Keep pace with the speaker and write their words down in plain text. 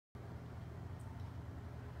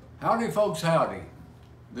Howdy folks, howdy.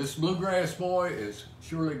 This bluegrass boy is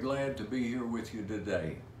surely glad to be here with you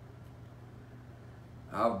today.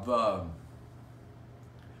 I've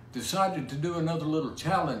decided to do another little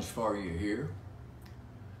challenge for you here.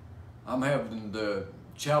 I'm having the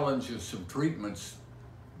challenge of some treatments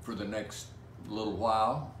for the next little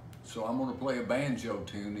while. So I'm going to play a banjo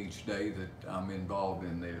tune each day that I'm involved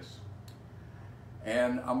in this.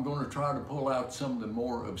 And I'm going to try to pull out some of the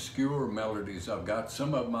more obscure melodies I've got.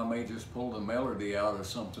 Some of them I may just pull the melody out of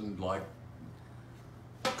something like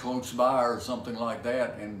Close By or something like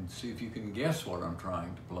that and see if you can guess what I'm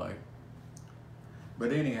trying to play.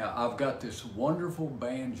 But anyhow, I've got this wonderful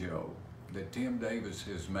banjo that Tim Davis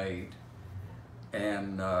has made.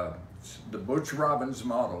 And it's the Butch Robins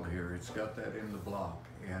model here. It's got that in the block.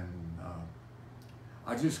 And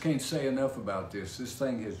I just can't say enough about this. This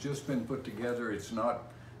thing has just been put together. It's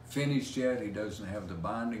not finished yet. He doesn't have the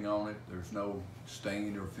binding on it. There's no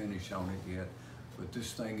stain or finish on it yet. But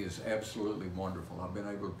this thing is absolutely wonderful. I've been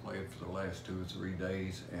able to play it for the last 2 or 3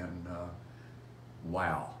 days, and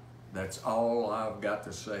wow. That's all I've got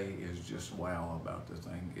to say is just wow about the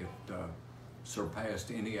thing. It surpassed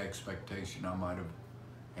any expectation I might have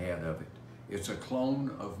had of it. It's a clone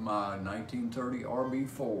of my 1930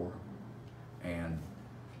 RB4, and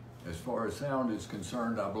as far as sound is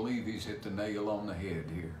concerned, I believe he's hit the nail on the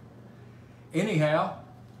head here. Anyhow,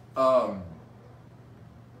 I'm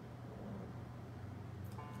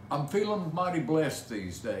feeling mighty blessed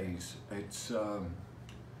these days. It's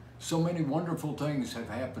so many wonderful things have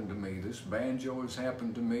happened to me. This banjo has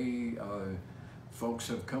happened to me. Folks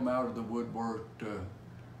have come out of the woodwork to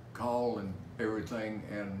call and everything,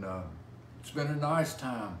 and it's been a nice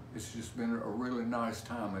time. It's just been a really nice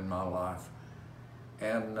time in my life.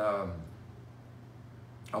 And I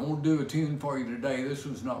won't do a tune for you today. This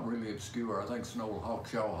one's not really obscure. I think it's an old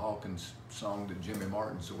Hawkshaw Hawkins song that Jimmy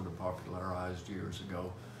Martin sort of popularized years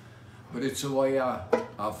ago. But it's the way I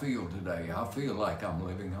feel today. I feel like I'm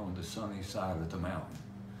living on the sunny side of the mountain.